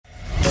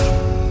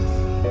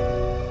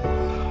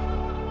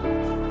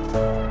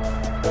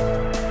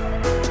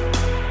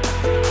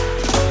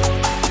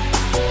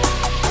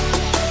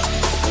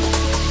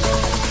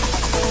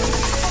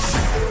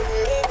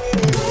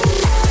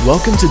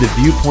Welcome to the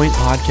ViewPoint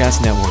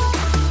Podcast Network.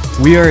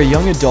 We are a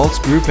young adults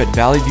group at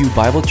Valley View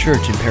Bible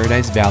Church in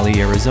Paradise Valley,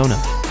 Arizona.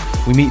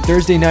 We meet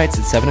Thursday nights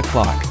at 7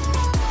 o'clock.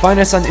 Find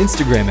us on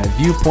Instagram at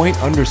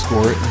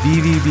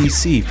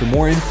viewpoint_VVVC for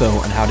more info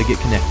on how to get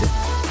connected.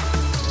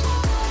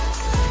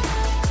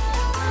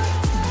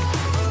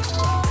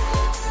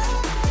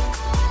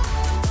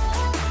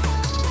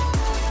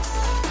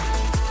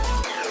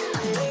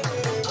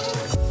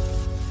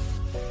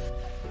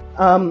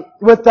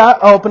 With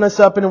that, I'll open us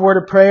up in a word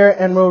of prayer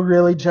and we'll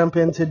really jump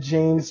into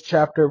James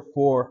chapter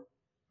 4.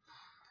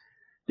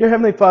 Dear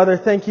Heavenly Father,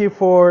 thank you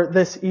for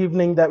this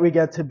evening that we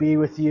get to be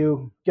with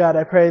you. God,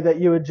 I pray that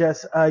you would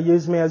just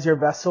use me as your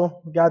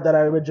vessel. God, that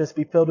I would just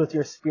be filled with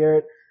your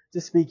Spirit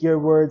to speak your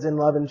words in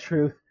love and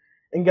truth.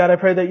 And God, I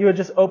pray that you would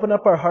just open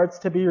up our hearts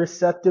to be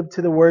receptive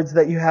to the words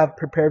that you have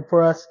prepared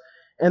for us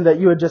and that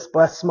you would just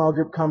bless small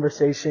group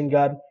conversation,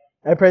 God.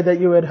 I pray that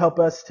you would help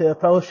us to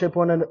fellowship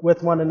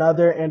with one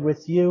another and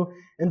with you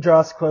and draw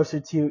us closer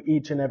to you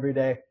each and every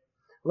day.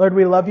 Lord,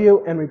 we love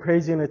you and we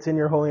praise you, and it's in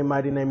your holy and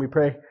mighty name we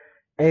pray.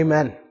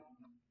 Amen.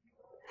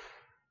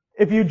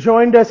 If you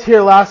joined us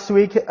here last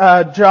week,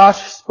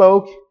 Josh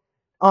spoke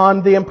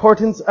on the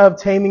importance of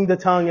taming the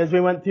tongue as we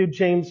went through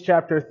James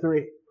chapter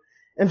 3.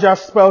 And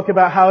Josh spoke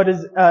about how it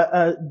is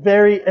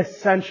very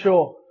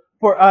essential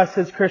for us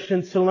as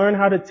Christians to learn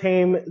how to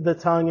tame the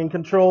tongue and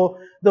control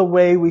the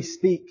way we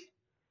speak.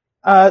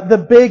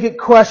 The big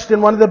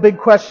question, one of the big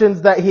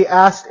questions that he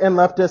asked and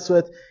left us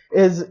with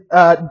is,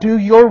 do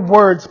your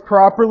words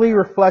properly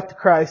reflect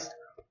Christ,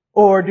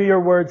 or do your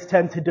words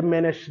tend to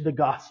diminish the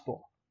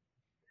gospel?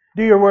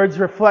 Do your words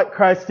reflect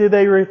Christ? Do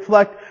they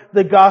reflect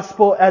the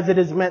gospel as it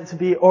is meant to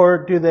be, or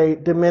do they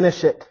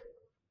diminish it?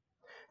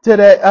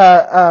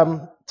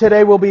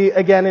 Today we'll be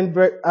again in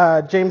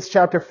James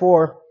chapter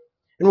 4,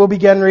 and we'll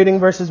begin reading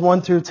verses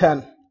 1 through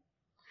 10.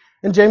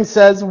 And James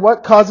says,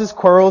 "What causes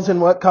quarrels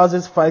and what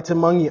causes fights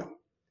among you?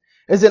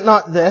 Is it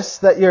not this,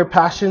 that your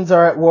passions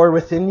are at war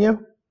within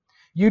you?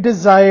 You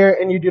desire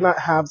and you do not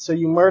have, so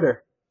you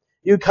murder.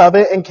 You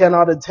covet and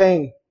cannot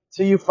attain,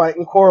 so you fight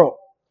and quarrel.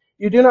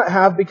 You do not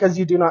have because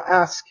you do not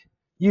ask.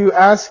 You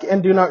ask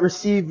and do not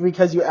receive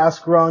because you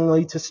ask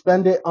wrongly to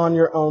spend it on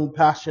your own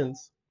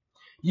passions.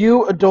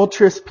 You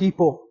adulterous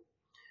people,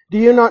 do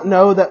you not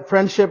know that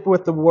friendship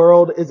with the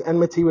world is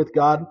enmity with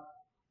God?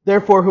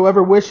 Therefore,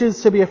 whoever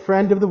wishes to be a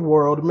friend of the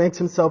world makes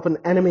himself an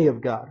enemy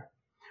of God.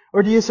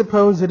 Or do you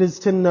suppose it is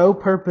to no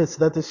purpose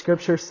that the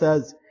Scripture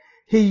says,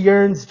 'He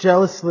yearns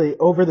jealously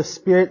over the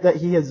Spirit that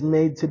He has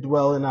made to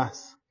dwell in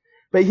us'?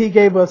 But He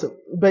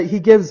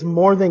gives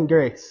more than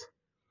grace.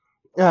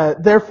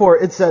 Therefore,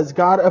 it says,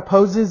 'God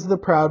opposes the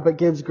proud, but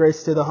gives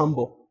grace to the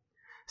humble.'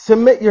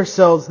 Submit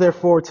yourselves,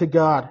 therefore, to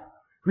God.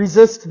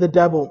 Resist the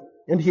devil,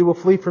 and he will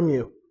flee from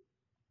you.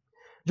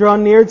 Draw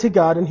near to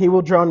God, and He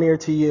will draw near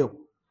to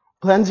you.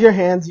 Cleanse your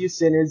hands, you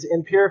sinners,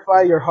 and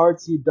purify your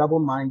hearts, you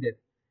double-minded.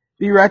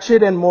 Be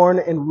wretched and mourn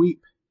and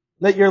weep.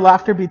 Let your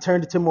laughter be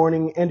turned to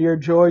mourning and your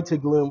joy to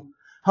gloom.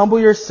 Humble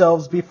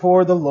yourselves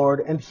before the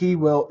Lord, and He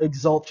will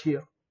exalt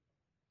you."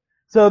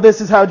 So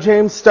this is how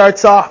James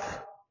starts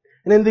off.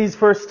 And in these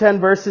first 10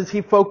 verses,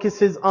 he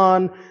focuses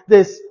on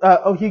this,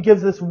 he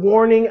gives this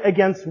warning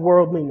against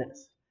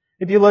worldliness.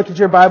 If you look at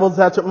your Bibles,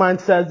 that's what mine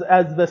says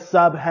as the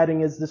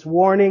subheading, is this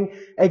warning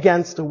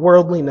against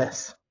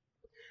worldliness.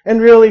 And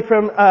really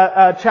from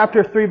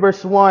chapter 3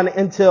 verse 1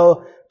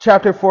 until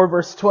chapter 4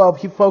 verse 12,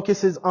 he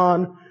focuses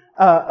on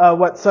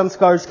what some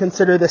scholars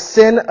consider the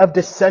sin of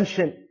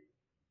dissension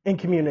in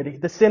community,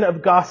 the sin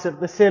of gossip,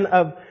 the sin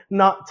of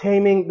not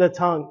taming the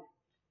tongue.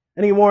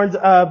 And he warns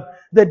of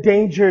the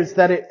dangers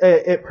that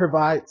it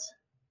provides,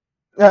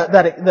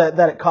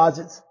 that it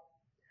causes.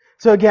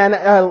 So again,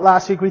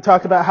 last week we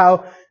talked about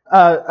how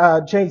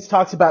James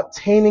talks about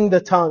taming the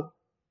tongue,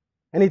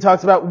 and he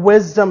talks about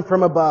wisdom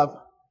from above.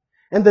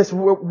 And this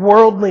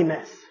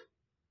worldliness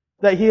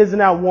that he is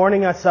now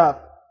warning us of.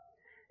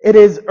 It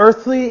is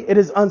earthly, it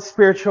is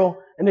unspiritual,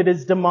 and it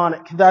is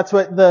demonic. That's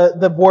what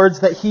the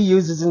words that he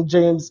uses in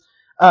James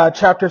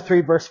chapter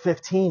 3 verse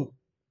 15.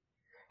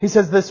 He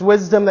says this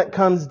wisdom that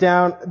comes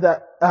down,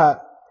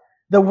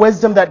 the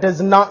wisdom that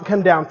does not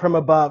come down from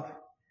above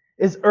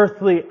is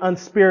earthly,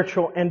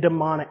 unspiritual, and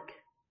demonic.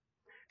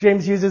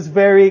 James uses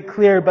very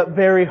clear but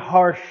very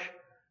harsh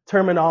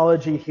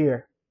terminology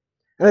here.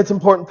 And it's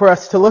important for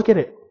us to look at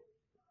it.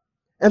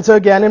 And so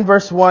again, in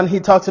verse 1, he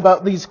talks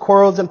about these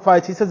quarrels and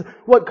fights. He says,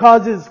 what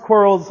causes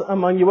quarrels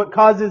among you? What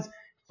causes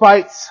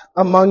fights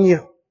among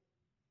you?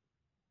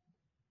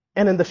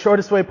 And in the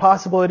shortest way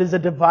possible, it is a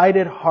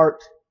divided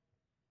heart.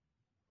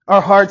 Our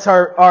hearts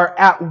are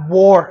at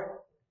war,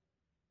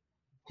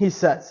 he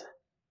says.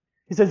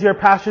 He says, your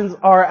passions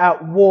are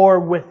at war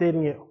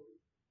within you.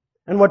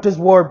 And what does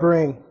war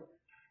bring?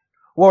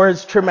 War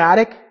is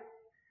traumatic.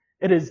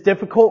 It is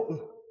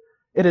difficult.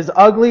 It is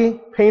ugly,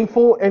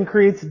 painful, and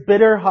creates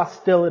bitter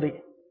hostility.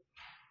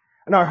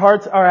 And our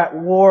hearts are at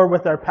war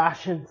with our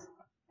passions.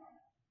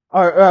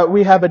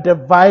 We have a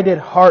divided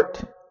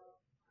heart.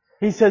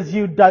 He says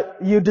you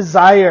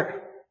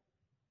desire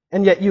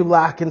and yet you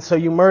lack, and so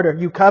you murder.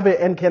 You covet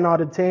and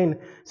cannot attain,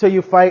 so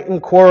you fight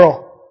and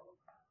quarrel.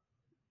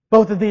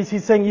 Both of these,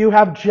 he's saying you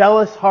have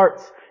jealous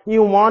hearts.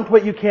 You want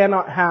what you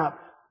cannot have.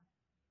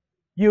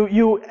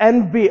 You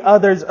envy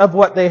others of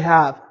what they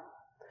have.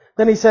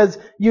 Then he says,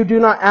 you do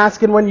not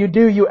ask, and when you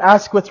do, you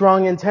ask with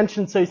wrong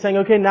intention. So he's saying,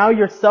 okay, now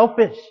you're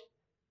selfish.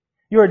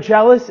 You are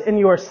jealous and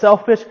you are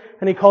selfish,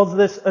 and he calls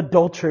this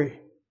adultery.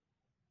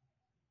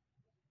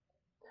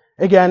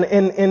 Again,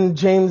 in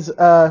James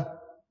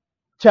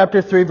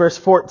chapter 3, verse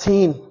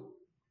 14,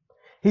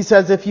 he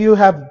says, if you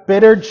have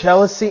bitter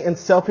jealousy and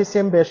selfish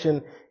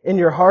ambition in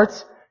your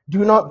hearts,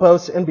 do not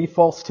boast and be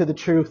false to the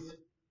truth.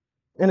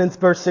 And in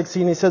verse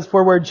 16, he says,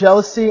 for where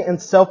jealousy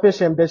and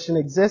selfish ambition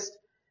exist,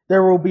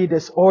 there will be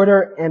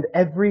disorder and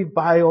every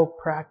vile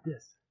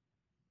practice.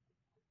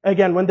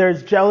 Again, when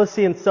there's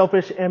jealousy and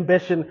selfish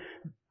ambition,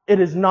 it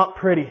is not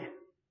pretty.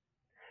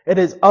 It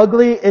is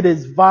ugly, it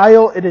is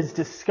vile, it is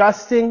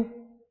disgusting,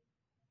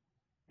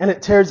 and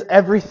it tears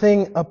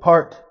everything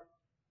apart.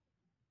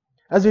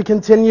 As we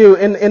continue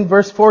in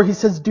verse 4, he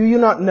says, do you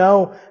not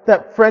know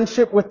that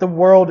friendship with the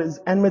world is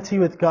enmity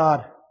with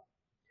God?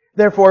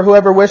 Therefore,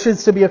 whoever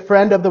wishes to be a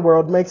friend of the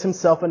world makes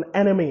himself an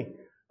enemy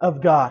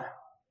of God.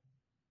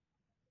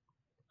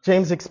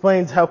 James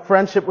explains how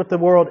friendship with the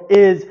world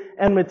is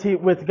enmity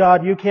with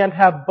God. You can't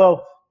have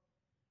both.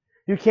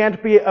 You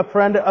can't be a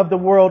friend of the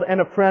world and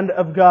a friend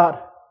of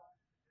God.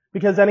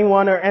 Because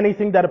anyone or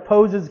anything that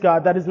opposes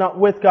God, that is not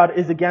with God,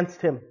 is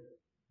against Him.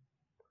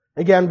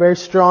 Again, very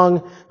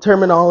strong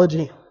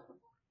terminology.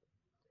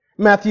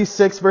 Matthew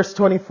 6, verse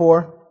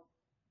 24.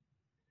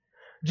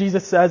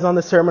 Jesus says on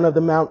the Sermon on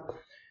the Mount,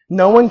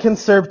 no one can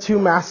serve two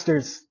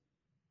masters,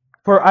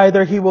 for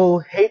either he will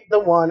hate the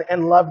one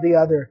and love the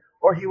other,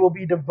 or he will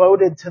be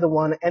devoted to the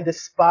one and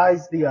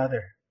despise the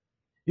other.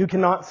 You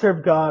cannot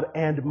serve God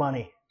and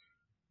money.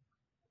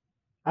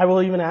 I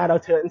will even add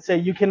out to it and say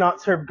you cannot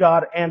serve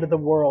God and the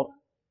world.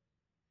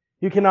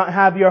 You cannot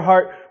have your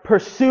heart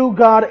pursue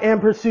God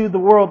and pursue the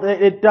world.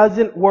 It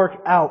doesn't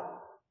work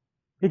out.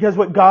 Because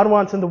what God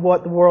wants and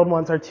what the world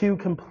wants are two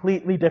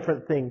completely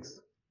different things.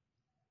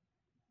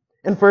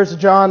 In 1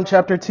 John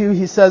chapter 2,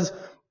 he says,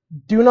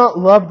 do not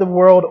love the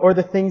world or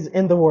the things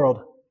in the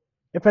world.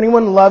 If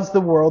anyone loves the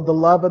world, the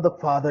love of the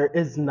Father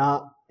is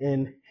not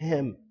in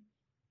him.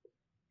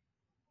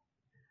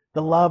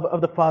 The love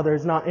of the Father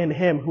is not in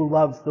him who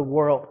loves the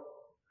world.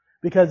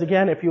 Because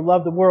again, if you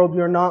love the world,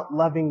 you're not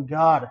loving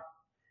God.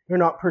 You're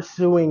not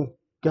pursuing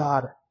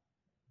God.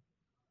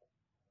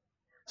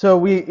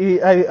 So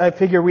I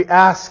figure we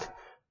ask,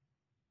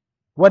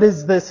 what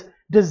is this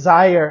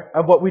desire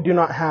of what we do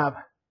not have?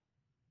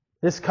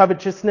 This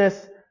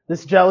covetousness,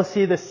 this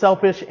jealousy, this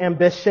selfish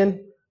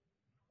ambition.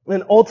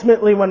 And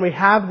ultimately, when we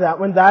have that,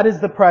 when that is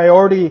the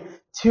priority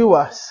to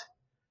us,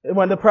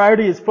 when the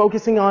priority is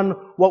focusing on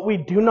what we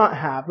do not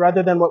have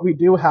rather than what we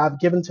do have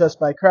given to us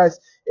by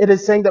Christ, it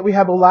is saying that we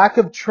have a lack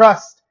of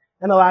trust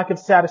and a lack of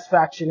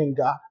satisfaction in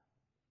God.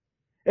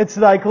 It's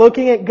like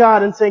looking at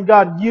God and saying,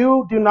 God,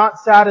 you do not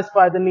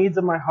satisfy the needs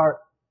of my heart.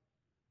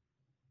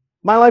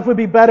 My life would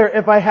be better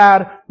if I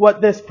had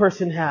what this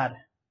person had.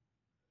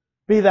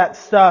 Be that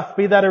stuff,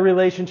 be that a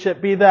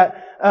relationship, be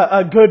that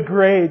a good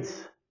grades,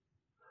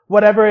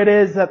 whatever it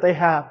is that they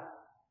have.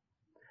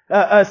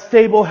 A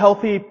stable,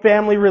 healthy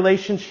family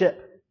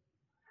relationship.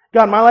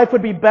 God, my life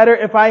would be better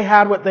if I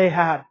had what they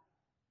had.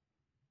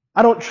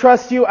 I don't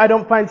trust you. I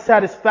don't find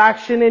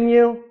satisfaction in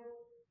you.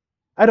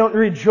 I don't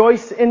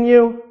rejoice in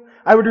you.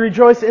 I would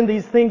rejoice in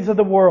these things of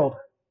the world.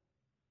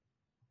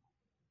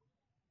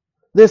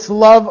 This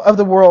love of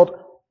the world,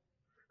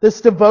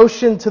 this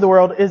devotion to the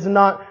world is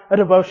not a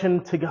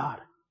devotion to God.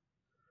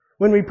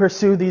 When we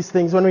pursue these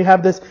things, when we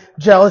have this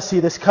jealousy,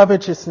 this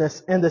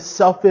covetousness, and this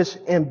selfish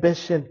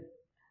ambition.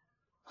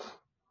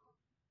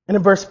 And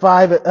in verse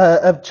 5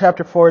 of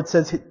chapter 4, it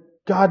says,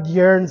 God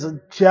yearns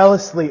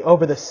jealously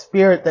over the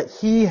Spirit that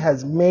He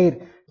has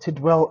made to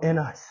dwell in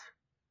us.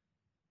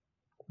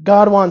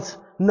 God wants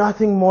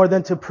nothing more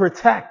than to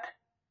protect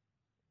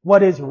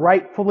what is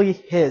rightfully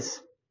His.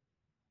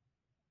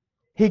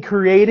 He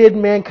created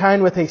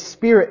mankind with a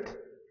spirit,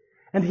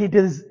 and He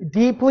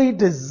deeply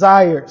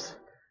desires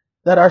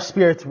that our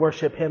spirits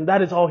worship Him.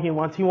 That is all He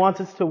wants. He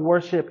wants us to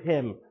worship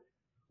Him.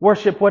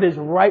 Worship what is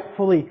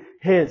rightfully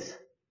His.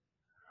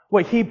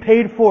 What He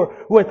paid for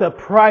with a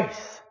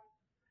price,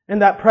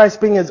 and that price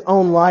being His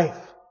own life.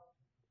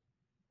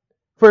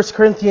 1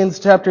 Corinthians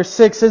chapter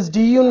 6 says, do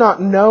you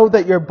not know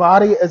that your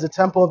body is a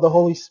temple of the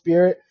Holy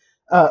Spirit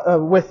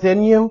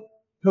within you,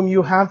 whom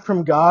you have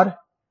from God?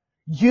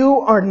 You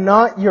are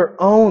not your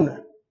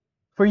own,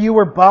 for you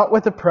were bought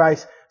with a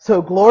price,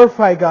 so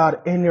glorify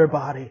God in your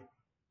body.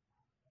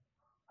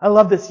 I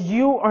love this.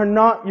 You are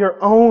not your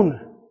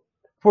own,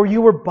 for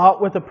you were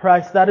bought with a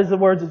price. That is the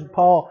words of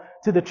Paul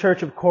to the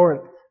church of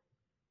Corinth.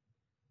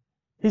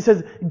 He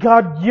says,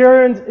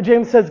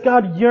 James says,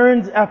 God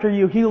yearns after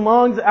you. He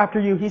longs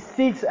after you. He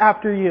seeks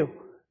after you.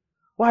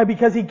 Why?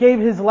 Because He gave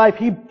His life.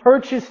 He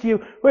purchased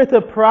you with a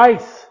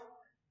price.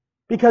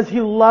 Because He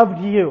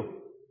loved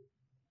you.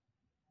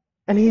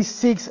 And He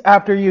seeks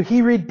after you.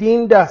 He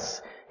redeemed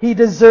us. He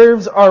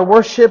deserves our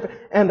worship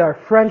and our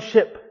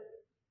friendship.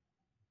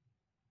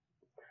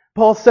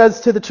 Paul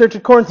says to the church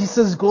of Corinth, he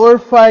says,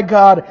 glorify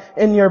God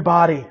in your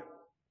body.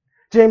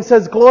 James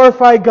says,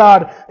 glorify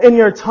God in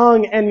your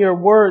tongue and your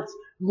words.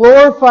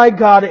 Glorify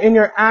God in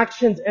your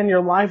actions and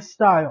your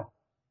lifestyle.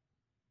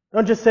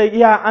 Don't just say,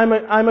 yeah,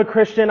 I'm a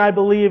Christian, I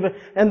believe,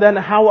 and then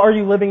how are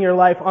you living your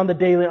life on the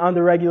daily, on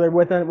the regular,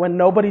 when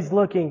nobody's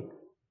looking?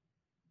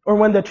 Or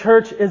when the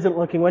church isn't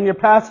looking, when your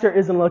pastor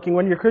isn't looking,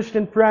 when your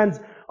Christian friends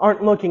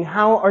aren't looking,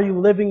 how are you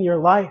living your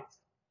life?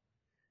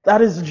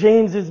 That is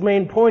James's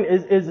main point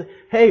is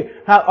hey,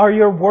 are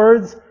your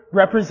words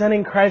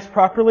representing Christ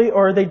properly,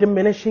 or are they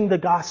diminishing the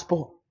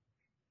gospel?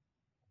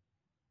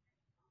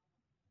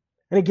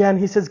 And again,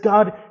 he says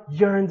God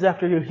yearns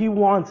after you. He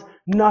wants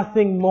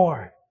nothing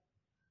more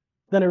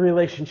than a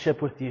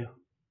relationship with you,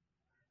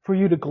 for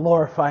you to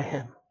glorify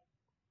Him.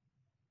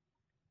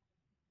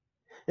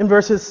 In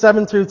verses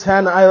 7 through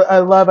 10,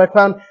 I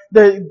found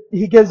that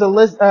he gives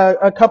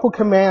a couple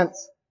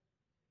commands.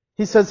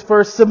 He says,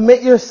 first,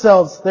 submit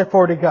yourselves,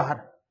 therefore, to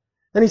God.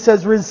 Then he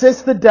says,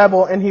 resist the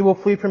devil, and he will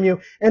flee from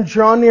you. And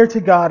draw near to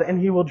God, and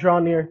He will draw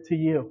near to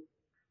you.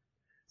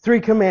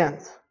 3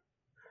 commands.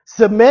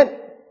 Submit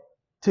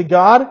to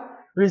God,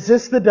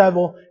 resist the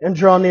devil, and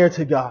draw near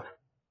to God.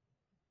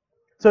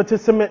 So to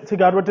submit to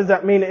God, what does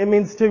that mean? It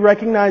means to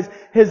recognize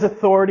His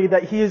authority,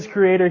 that He is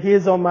Creator, He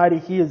is Almighty,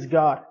 He is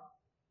God.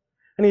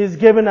 And He has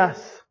given us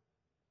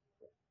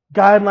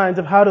guidelines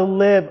of how to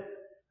live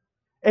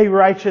a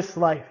righteous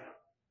life.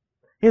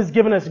 He has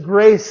given us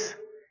grace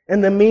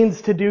and the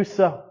means to do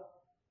so.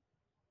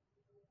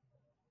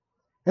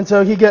 And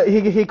so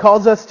He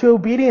calls us to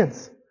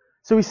obedience.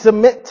 So we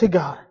submit to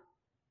God.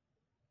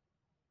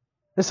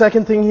 The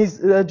second thing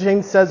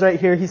James says right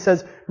here, he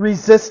says,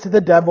 resist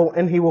the devil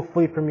and he will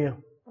flee from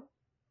you.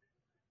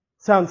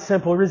 Sounds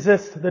simple.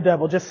 Resist the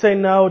devil. Just say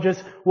no.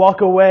 Just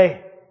walk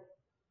away.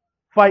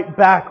 Fight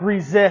back.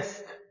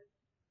 Resist.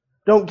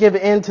 Don't give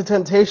in to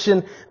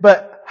temptation.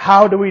 But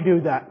how do we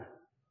do that?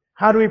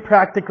 How do we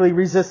practically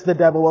resist the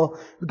devil? Well,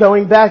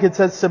 going back, it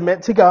says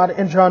submit to God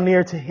and draw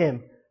near to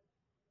Him.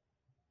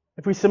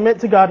 If we submit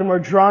to God and we're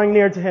drawing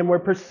near to Him, we're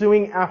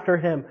pursuing after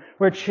Him,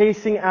 we're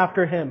chasing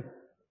after Him,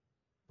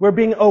 we're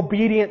being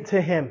obedient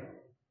to Him,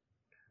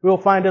 we will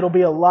find it'll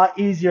be a lot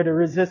easier to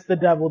resist the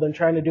devil than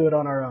trying to do it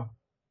on our own.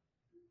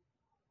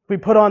 If we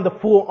put on the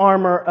full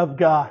armor of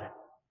God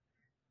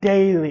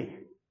daily,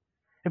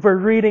 if we're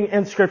reading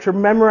in Scripture,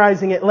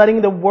 memorizing it,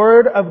 letting the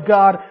Word of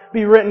God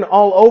be written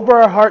all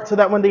over our heart so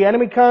that when the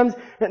enemy comes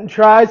and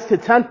tries to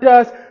tempt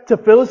us, to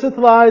fill us with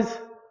lies,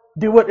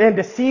 and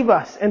deceive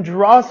us and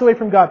draw us away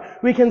from God,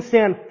 we can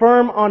stand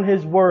firm on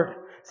His Word.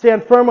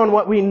 Stand firm on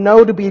what we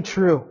know to be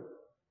true.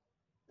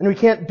 And we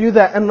can't do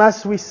that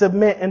unless we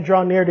submit and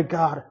draw near to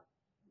God.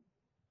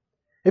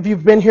 If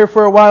you've been here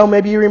for a while,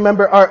 maybe you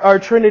remember our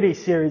Trinity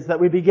series that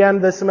we began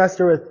this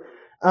semester with,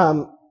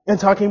 and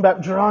talking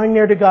about drawing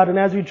near to God. And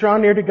as we draw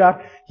near to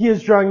God, He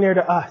is drawing near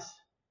to us.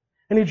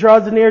 And He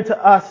draws near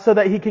to us so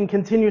that He can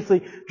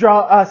continuously draw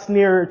us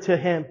nearer to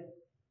Him.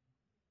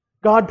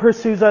 God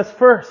pursues us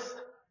first.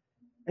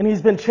 And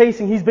He's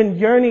been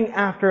yearning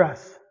after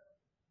us.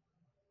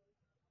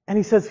 And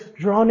He says,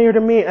 draw near to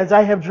me as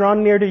I have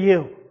drawn near to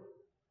you.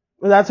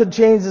 Well, that's what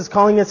James is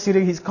calling us to do.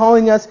 He's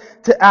calling us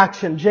to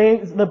action.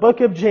 The book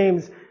of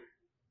James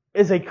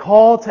is a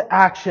call to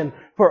action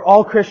for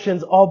all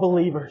Christians, all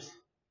believers.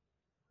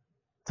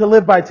 To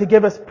live by, to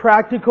give us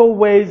practical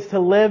ways to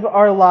live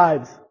our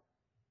lives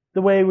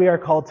the way we are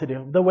called to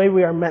do, the way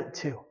we are meant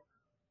to.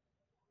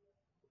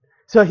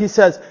 So he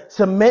says,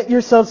 submit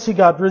yourselves to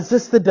God,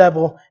 resist the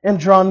devil, and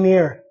draw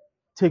near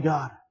to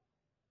God.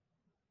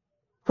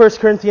 1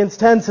 Corinthians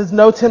 10 says,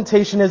 no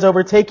temptation has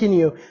overtaken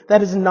you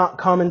that is not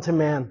common to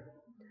man.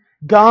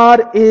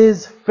 God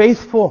is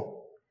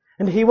faithful,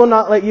 and He will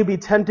not let you be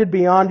tempted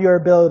beyond your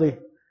ability.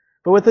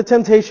 But with the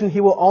temptation, He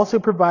will also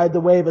provide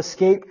the way of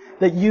escape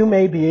that you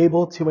may be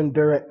able to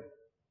endure it.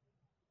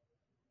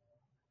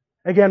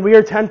 Again, we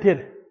are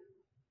tempted.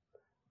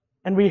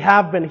 And we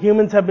have been.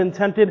 Humans have been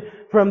tempted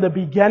from the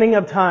beginning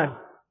of time.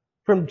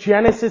 From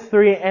Genesis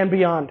 3 and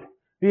beyond.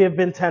 We have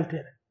been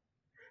tempted.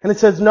 And it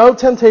says, no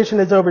temptation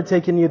has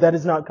overtaken you that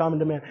is not common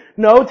to man.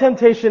 No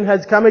temptation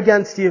has come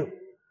against you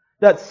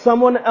that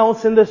someone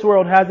else in this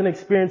world hasn't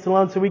experienced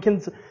alone. So we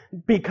can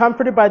be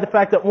comforted by the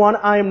fact that, one,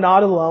 I am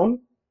not alone.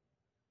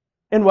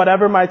 In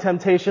whatever my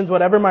temptations,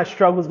 whatever my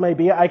struggles may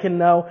be, I can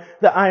know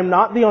that I am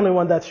not the only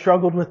one that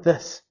struggled with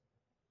this.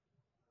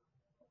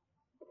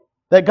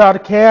 That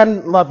God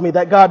can love me,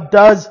 that God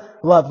does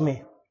love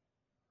me.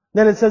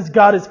 Then it says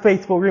God is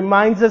faithful,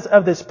 reminds us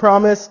of this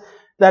promise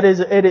that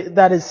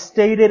is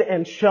stated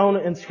and shown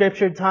in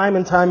Scripture time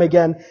and time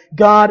again.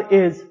 God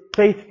is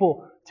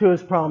faithful to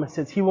His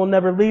promises. He will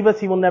never leave us.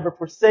 He will never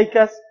forsake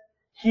us.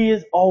 He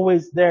is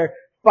always there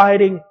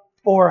fighting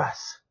for us.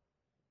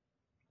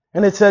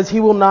 And it says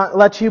He will not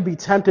let you be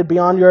tempted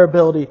beyond your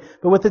ability.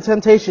 But with the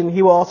temptation,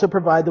 He will also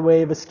provide the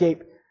way of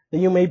escape that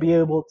you may be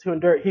able to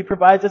endure. He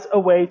provides us a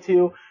way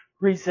to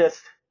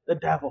resist the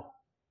devil.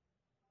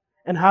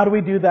 And how do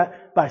we do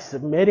that? By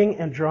submitting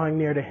and drawing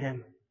near to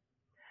Him.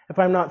 If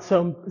I'm not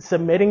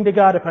submitting to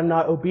God, if I'm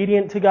not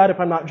obedient to God, if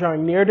I'm not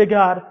drawing near to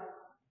God,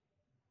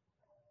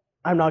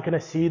 I'm not going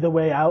to see the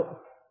way out.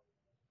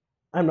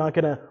 I'm not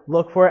going to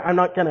look for it. I'm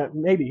not going to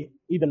maybe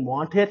even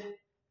want it.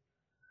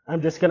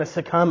 I'm just going to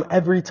succumb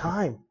every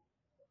time.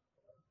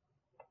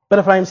 But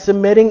if I'm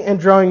submitting and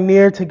drawing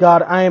near to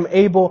God, I am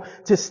able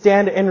to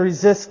stand and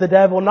resist the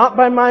devil, not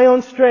by my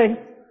own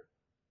strength,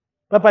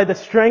 but by the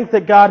strength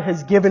that God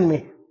has given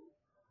me,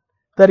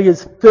 that He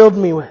has filled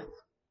me with,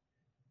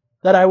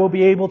 that I will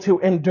be able to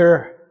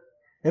endure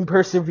and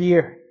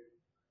persevere.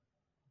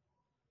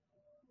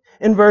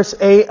 In verse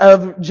 8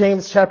 of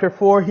James chapter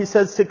 4, he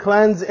says to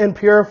cleanse and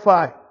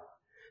purify. He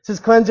says,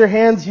 cleanse your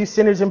hands, you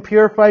sinners, and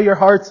purify your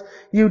hearts,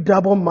 you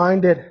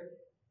double-minded.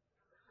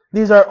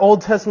 These are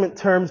Old Testament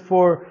terms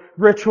for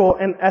ritual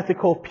and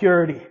ethical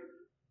purity.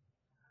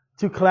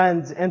 To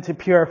cleanse and to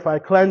purify.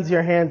 Cleanse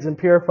your hands and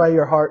purify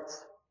your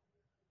hearts.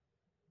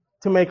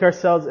 To make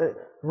ourselves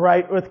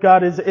right with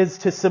God is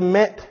to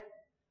submit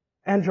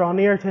and draw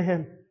near to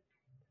Him.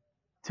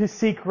 To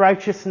seek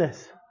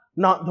righteousness,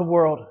 not the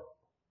world.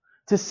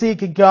 To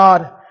seek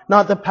God,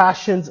 not the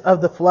passions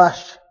of the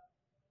flesh.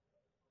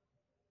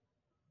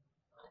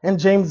 And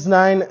James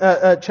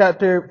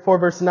chapter 4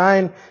 verse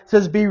 9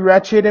 says, be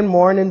wretched and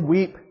mourn and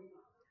weep.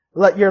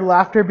 Let your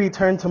laughter be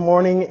turned to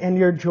mourning and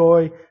your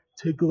joy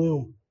to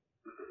gloom.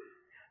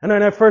 And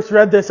when I first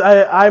read this,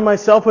 I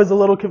myself was a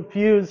little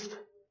confused.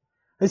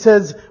 It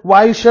says,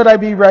 why should I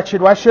be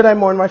wretched? Why should I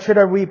mourn? Why should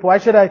I weep? Why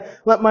should I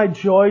let my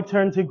joy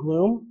turn to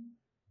gloom?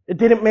 It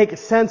didn't make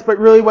sense, but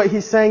really what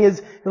he's saying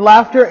is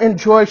laughter and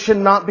joy should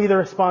not be the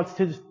response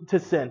to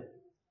sin.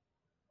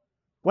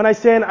 When I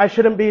sin, I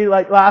shouldn't be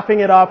like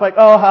laughing it off, like,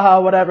 oh,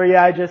 haha, whatever,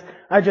 yeah,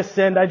 I just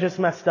sinned, I just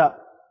messed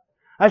up.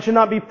 I should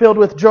not be filled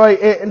with joy.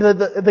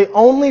 The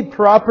only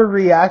proper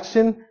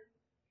reaction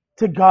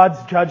to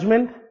God's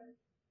judgment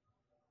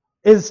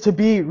is to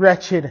be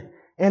wretched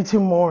and to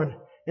mourn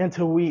and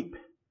to weep.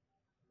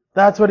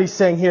 That's what he's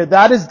saying here.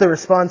 That is the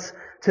response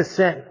to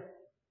sin.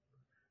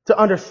 To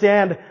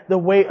understand the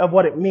weight of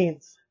what it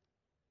means.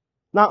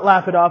 Not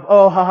laugh it off,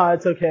 oh, haha,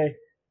 it's okay.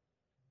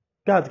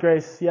 God's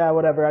grace, yeah,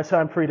 whatever, so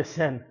I'm free to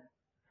sin.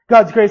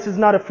 God's grace is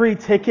not a free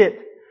ticket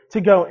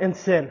to go and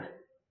sin.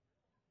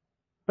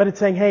 But it's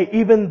saying, hey,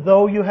 even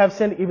though you have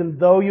sinned, even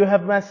though you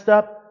have messed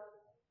up,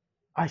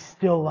 I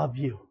still love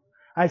you.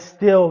 I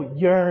still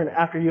yearn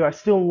after you. I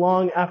still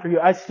long after you.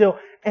 I still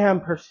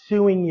am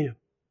pursuing you.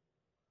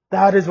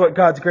 That is what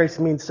God's grace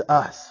means to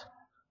us.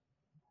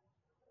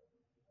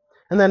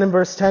 And then in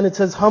verse 10 it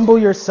says, humble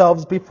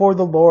yourselves before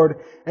the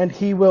Lord, and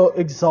He will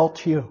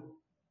exalt you.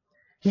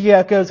 He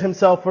echoes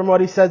himself from what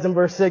he says in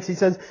verse 6. He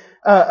says,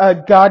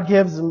 God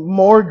gives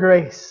more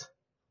grace.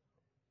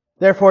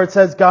 Therefore it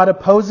says, God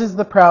opposes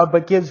the proud,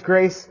 but gives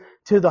grace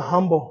to the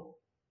humble.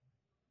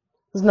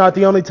 This is not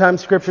the only time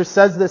Scripture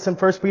says this. In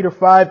 1 Peter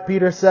 5,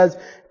 Peter says,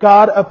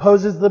 God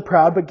opposes the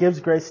proud, but gives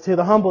grace to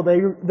the humble.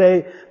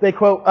 They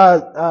quote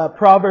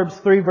Proverbs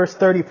 3, verse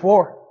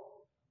 34.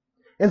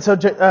 And so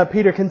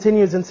Peter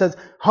continues and says,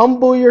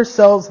 humble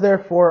yourselves,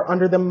 therefore,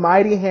 under the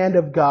mighty hand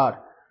of God,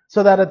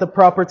 so that at the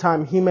proper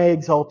time He may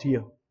exalt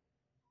you.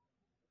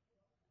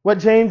 What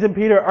James and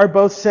Peter are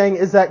both saying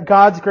is that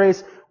God's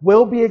grace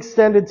will be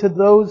extended to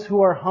those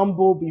who are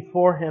humble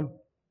before Him.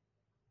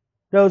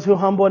 Those who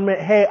humble admit,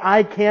 hey,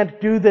 I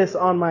can't do this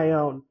on my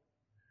own.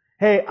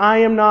 Hey, I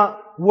am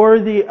not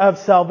worthy of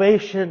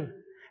salvation.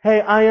 Hey,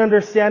 I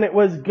understand it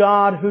was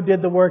God who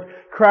did the work.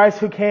 Christ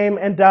who came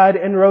and died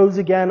and rose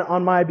again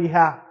on my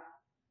behalf.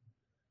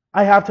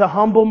 I have to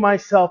humble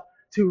myself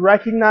to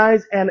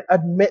recognize and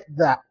admit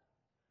that.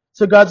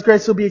 So God's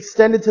grace will be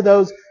extended to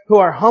those who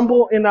are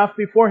humble enough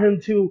before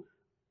Him to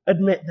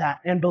admit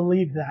that and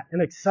believe that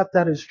and accept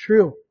that as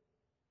true.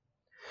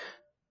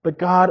 But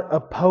God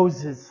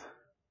opposes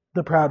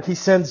the proud. He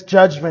sends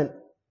judgment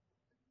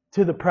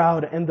to the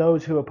proud and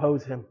those who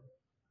oppose Him.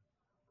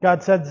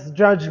 God sends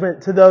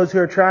judgment to those who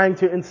are trying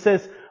to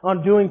insist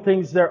on doing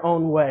things their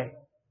own way,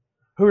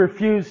 who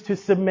refuse to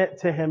submit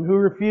to Him, who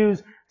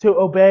refuse to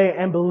obey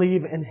and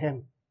believe in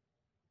Him.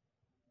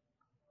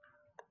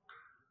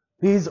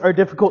 These are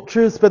difficult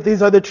truths, but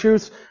these are the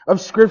truths of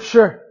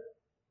Scripture.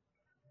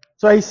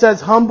 So He says,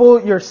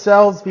 humble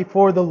yourselves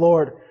before the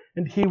Lord,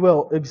 and He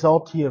will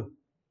exalt you.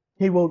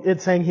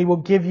 It's saying He will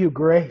give you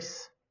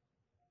grace.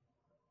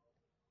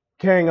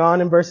 Carrying on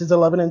in verses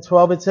 11 and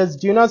 12, it says,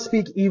 do not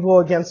speak evil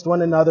against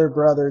one another,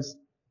 brothers.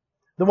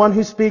 The one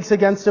who speaks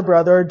against a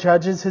brother or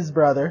judges his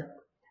brother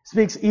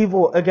speaks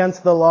evil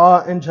against the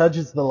law and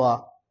judges the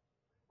law.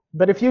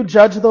 But if you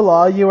judge the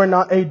law, you are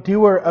not a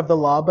doer of the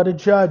law, but a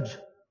judge.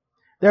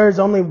 There is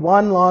only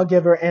one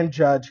lawgiver and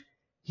judge,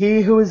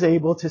 He who is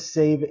able to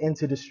save and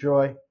to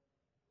destroy.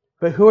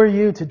 But who are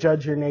you to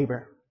judge your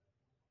neighbor?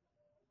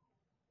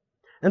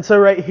 And so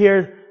right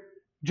here,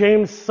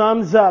 James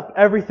sums up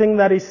everything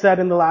that he said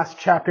in the last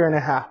chapter and a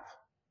half.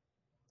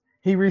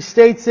 He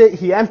restates it,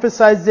 he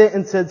emphasizes it,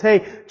 and says,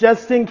 hey,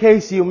 just in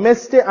case you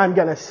missed it, I'm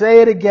going to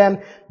say it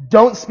again.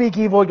 Don't speak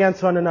evil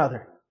against one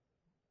another.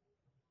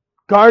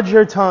 Guard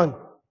your tongue.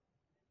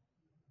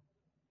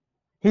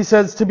 He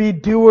says to be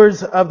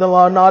doers of the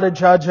law, not a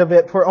judge of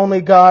it, for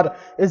only God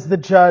is the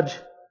judge.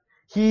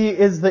 He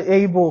is the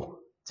able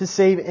to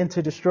save and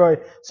to destroy.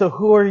 So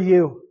who are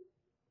you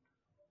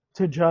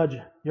to judge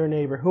your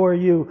neighbor? Who are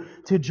you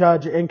to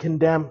judge and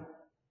condemn?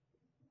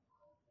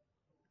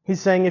 He's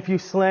saying if you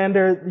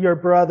slander your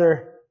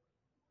brother,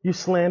 you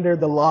slander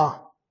the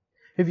law.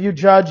 If you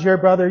judge your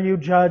brother, you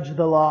judge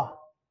the law.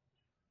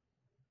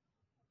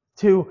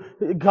 To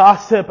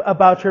gossip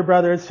about your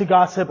brother is to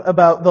gossip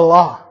about the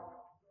law.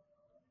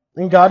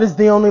 And God is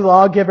the only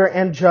lawgiver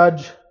and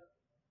judge.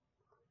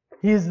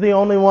 He is the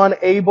only one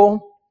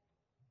able.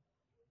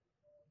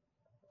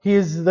 He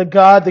is the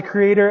God, the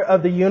creator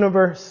of the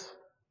universe.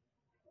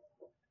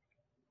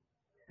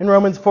 In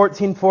Romans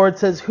 14:4 it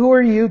says, "Who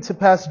are you to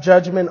pass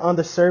judgment on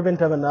the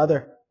servant of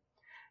another?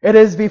 It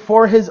is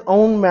before his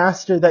own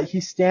master that he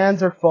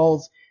stands or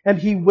falls, and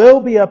he will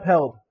be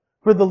upheld,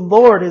 for the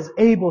Lord is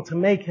able to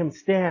make him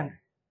stand."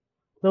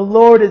 The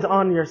Lord is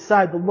on your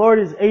side. The Lord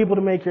is able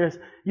to make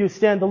you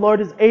stand. The Lord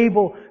is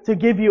able to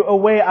give you a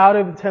way out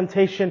of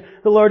temptation.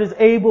 The Lord is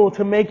able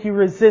to make you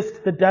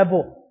resist the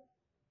devil.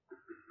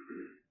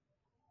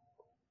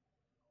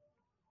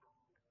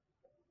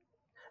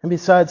 And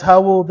besides, how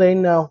will they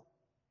know?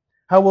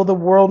 How will the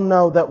world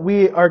know that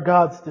we are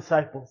God's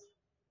disciples?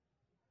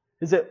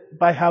 Is it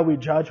by how we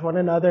judge one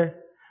another?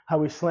 How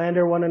we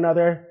slander one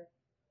another?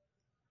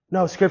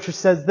 No, Scripture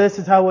says this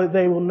is how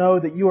they will know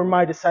that you are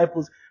my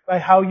disciples, by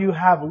how you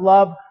have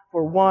love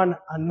for one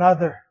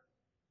another.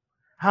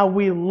 How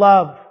we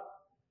love.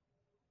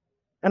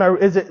 And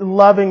is it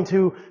loving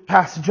to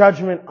pass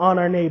judgment on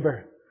our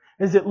neighbor?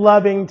 Is it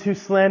loving to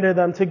slander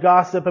them, to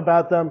gossip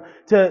about them,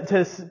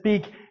 to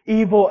speak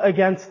evil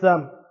against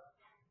them,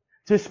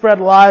 to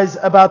spread lies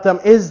about them?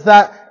 Is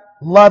that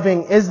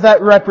loving? Is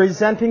that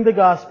representing the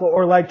gospel?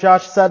 Or like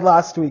Josh said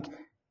last week,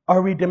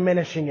 are we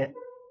diminishing it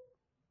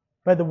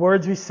by the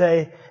words we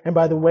say and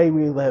by the way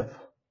we live?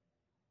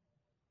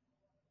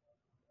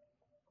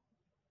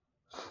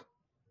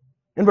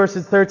 In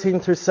verses 13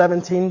 through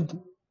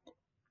 17,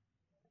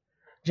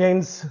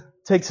 James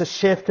takes a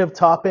shift of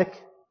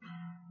topic.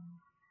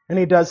 And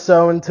he does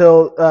so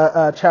until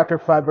chapter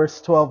 5,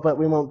 verse 12, but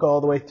we won't go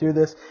all the way through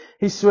this.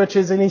 He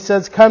switches and he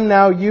says, "Come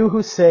now, you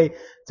who say,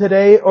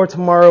 today or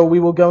tomorrow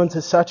we will go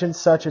into such and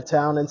such a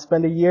town and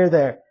spend a year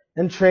there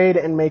and trade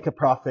and make a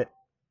profit.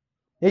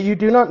 Yet you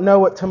do not know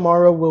what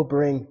tomorrow will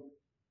bring.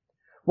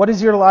 What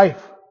is your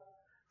life?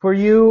 For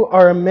you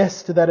are a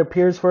mist that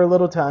appears for a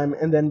little time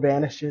and then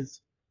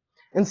vanishes.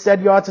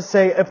 Instead, you ought to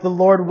say, if the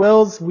Lord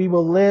wills, we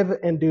will live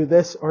and do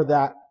this or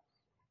that.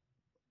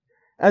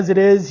 As it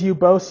is, you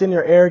boast in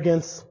your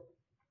arrogance.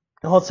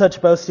 All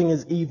such boasting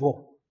is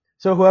evil.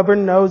 So whoever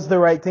knows the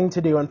right thing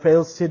to do and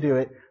fails to do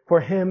it,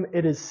 for him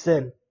it is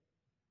sin."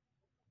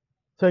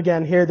 So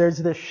again, here there's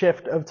this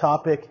shift of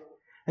topic,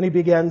 and he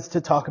begins to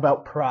talk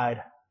about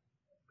pride.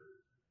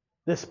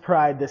 This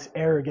pride, this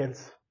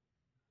arrogance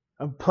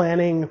of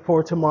planning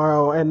for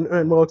tomorrow,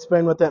 and we'll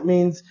explain what that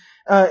means.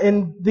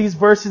 In these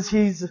verses,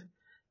 he's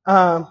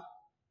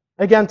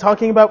again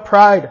talking about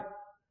pride,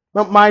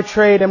 about my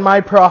trade and my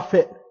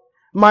profit,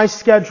 my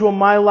schedule,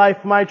 my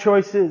life, my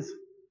choices,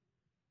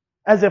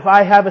 as if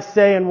I have a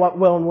say in what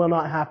will and will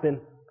not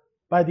happen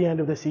by the end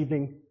of this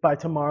evening, by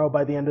tomorrow,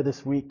 by the end of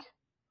this week.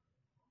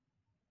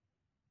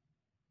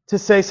 To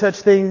say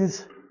such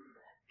things,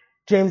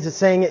 James is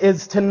saying,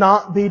 is to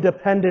not be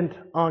dependent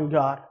on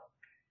God.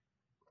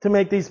 To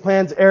make these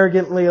plans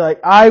arrogantly,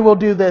 like, I will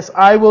do this,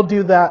 I will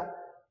do that.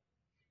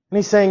 And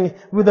he's saying,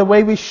 the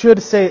way we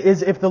should say it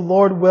is, if the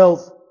Lord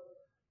wills,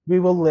 we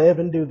will live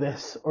and do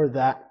this or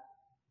that.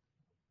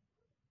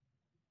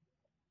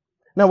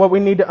 Now, what we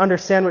need to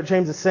understand, what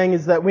James is saying,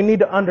 is that we need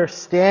to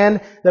understand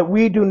that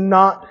we do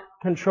not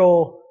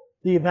control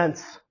the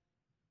events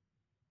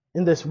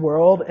in this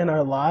world, in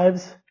our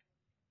lives.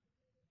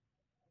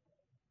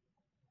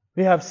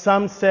 We have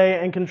some say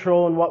and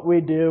control in what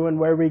we do and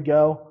where we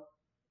go.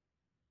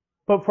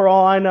 But for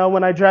all I know,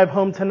 when I drive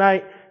home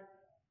tonight,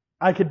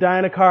 I could die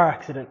in a car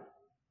accident.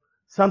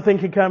 Something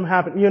could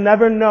happen. You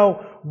never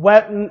know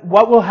what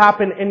will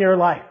happen in your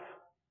life.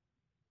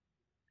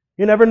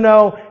 You never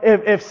know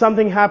if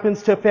something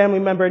happens to a family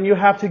member and you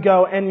have to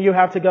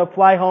go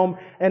fly home,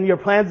 and your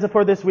plans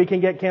for this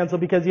weekend get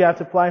canceled because you have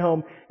to fly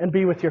home and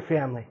be with your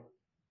family.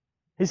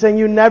 He's saying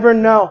you never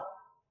know.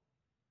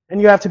 And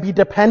you have to be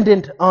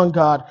dependent on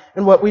God.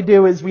 And what we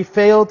do is we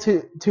fail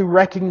to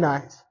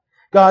recognize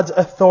God's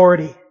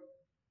authority.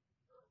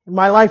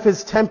 My life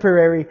is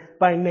temporary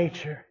by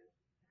nature.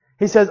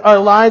 He says our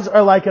lives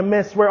are like a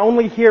mist. We're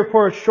only here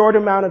for a short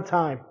amount of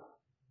time.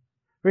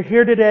 We're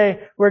here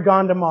today, we're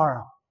gone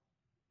tomorrow.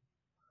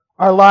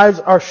 Our lives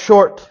are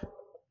short.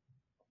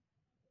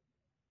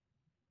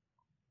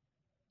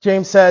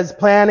 James says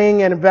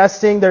planning and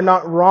investing, they're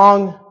not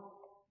wrong.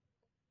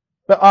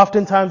 But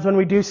oftentimes when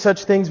we do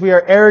such things, we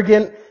are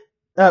arrogant.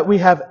 We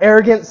have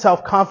arrogant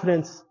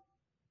self-confidence.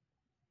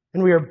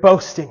 And we are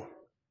boasting.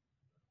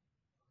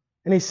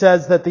 And he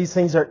says that these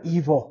things are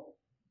evil.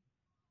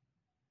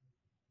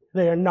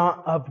 They are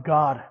not of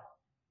God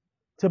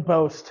to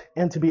boast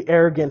and to be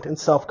arrogant and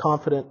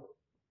self-confident.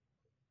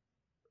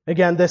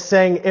 Again, this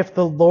saying, if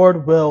the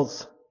Lord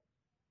wills,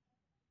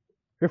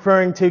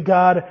 referring to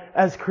God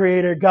as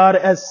creator, God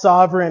as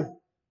sovereign,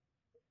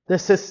 the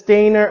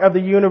sustainer of the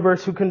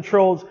universe who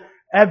controls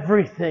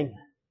everything,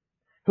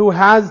 who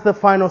has the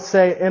final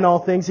say in all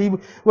things.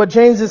 What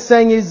James is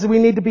saying is we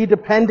need to be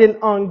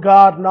dependent on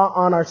God, not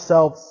on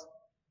ourselves.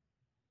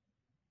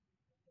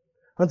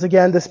 Once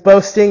again, this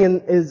boasting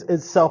in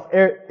self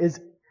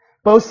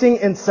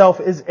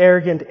is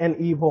arrogant and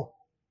evil.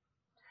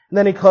 And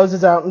then he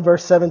closes out in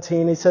verse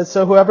 17. He says,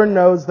 so whoever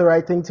knows the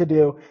right thing to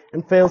do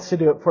and fails to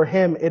do it, for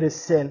him it is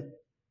sin.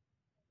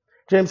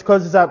 James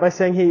closes out by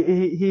saying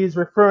he is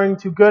referring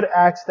to good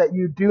acts that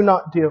you do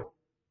not do.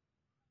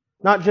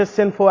 Not just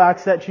sinful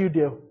acts that you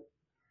do.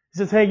 He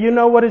says, hey, you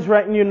know what is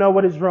right and you know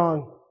what is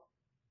wrong.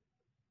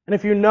 And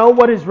if you know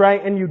what is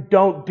right and you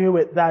don't do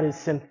it, that is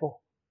sinful.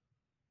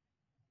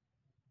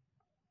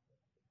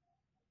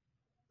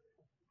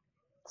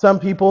 Some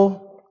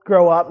people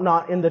grow up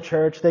not in the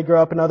church. They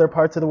grow up in other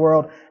parts of the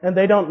world, and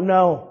they don't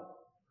know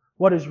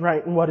what is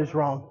right and what is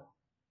wrong.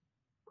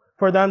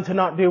 For them to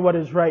not do what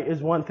is right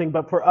is one thing,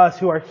 but for us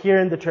who are here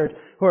in the church,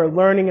 who are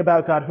learning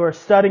about God, who are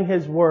studying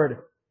His Word,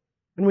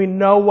 and we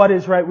know what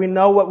is right, we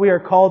know what we are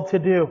called to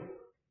do,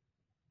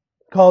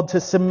 called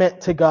to submit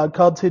to God,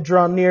 called to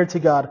draw near to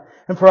God,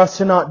 and for us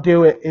to not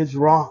do it is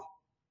wrong.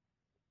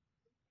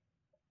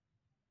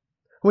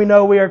 We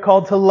know we are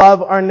called to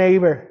love our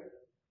neighbor,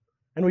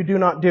 and we do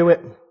not do it.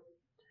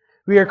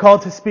 We are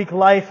called to speak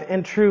life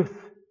and truth,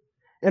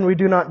 and we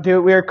do not do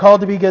it. We are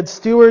called to be good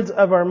stewards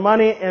of our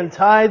money and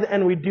tithe,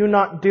 and we do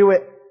not do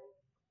it.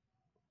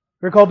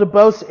 We're called to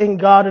boast in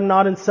God and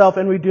not in self,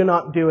 and we do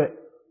not do it.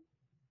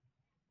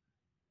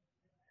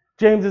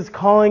 James is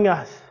calling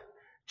us,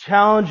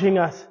 challenging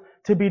us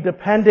to be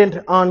dependent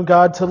on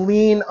God, to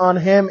lean on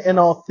Him in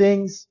all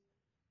things.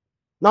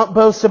 Not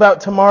boast about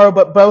tomorrow,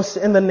 but boast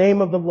in the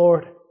name of the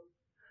Lord.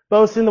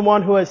 Boast in the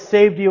one who has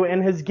saved you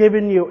and has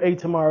given you a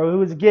tomorrow,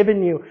 who has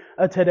given you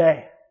a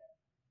today.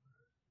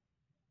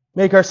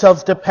 Make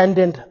ourselves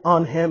dependent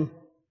on Him.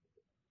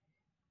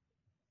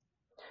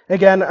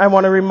 Again, I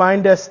want to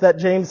remind us that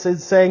James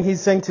is saying,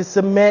 he's saying to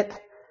submit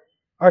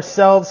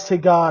ourselves to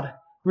God,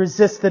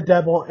 resist the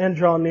devil, and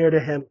draw near to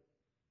Him.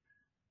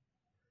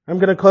 I'm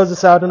going to close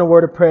this out in a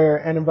word of prayer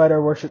and invite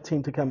our worship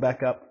team to come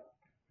back up.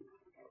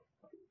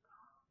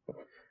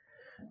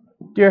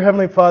 Dear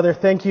Heavenly Father,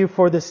 thank you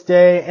for this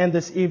day and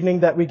this evening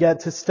that we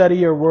get to study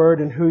your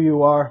word and who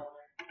you are.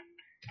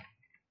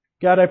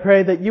 God, I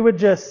pray that you would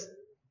just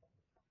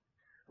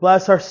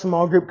bless our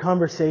small group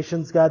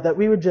conversations, God, that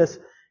we would just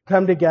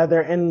come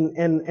together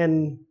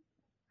and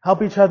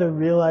help each other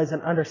realize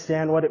and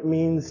understand what it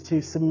means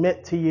to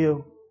submit to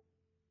you,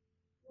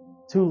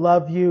 to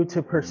love you,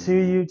 to pursue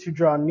you, to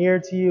draw near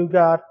to you,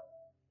 God.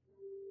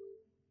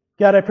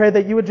 God, I pray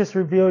that you would just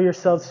reveal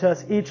yourselves to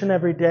us each and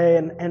every day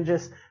and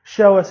just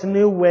show us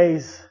new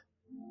ways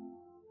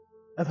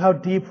of how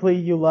deeply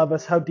you love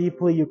us, how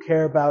deeply you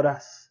care about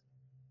us.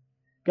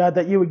 God,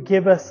 that you would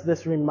give us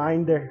this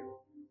reminder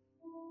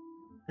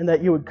and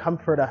that you would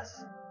comfort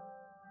us.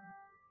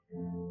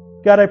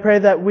 God, I pray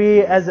that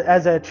we as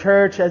a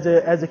church, as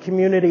a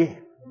community,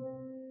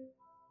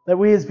 that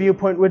we as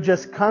ViewPoint would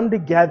just come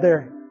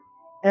together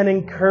and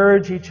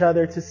encourage each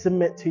other to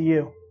submit to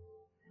you.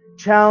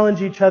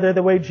 Challenge each other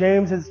the way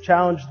James has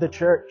challenged the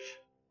church.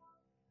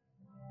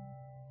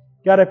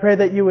 God, I pray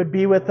that you would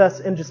be with us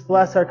and just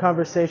bless our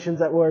conversations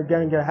that we're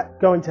going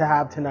to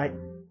have tonight.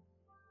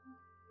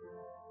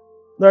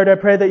 Lord, I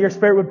pray that your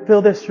Spirit would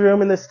fill this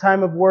room in this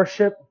time of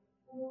worship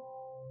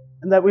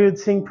and that we would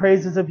sing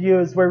praises of you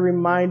as we're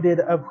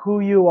reminded of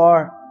who you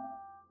are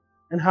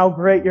and how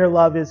great your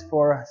love is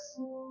for us.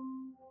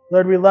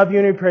 Lord, we love you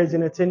and we praise you,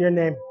 and it's in your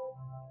name.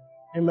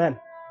 Amen.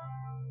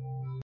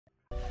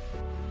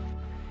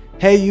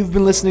 Hey, you've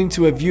been listening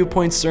to a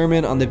ViewPoint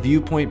sermon on the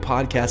ViewPoint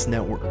Podcast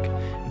Network.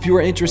 If you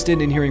are interested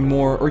in hearing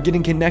more or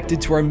getting connected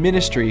to our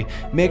ministry,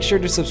 make sure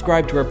to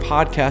subscribe to our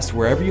podcast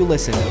wherever you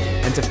listen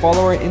and to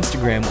follow our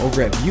Instagram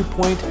over at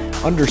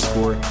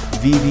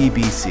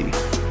ViewPoint_VVBC.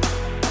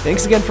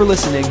 Thanks again for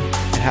listening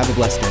and have a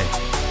blessed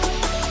day.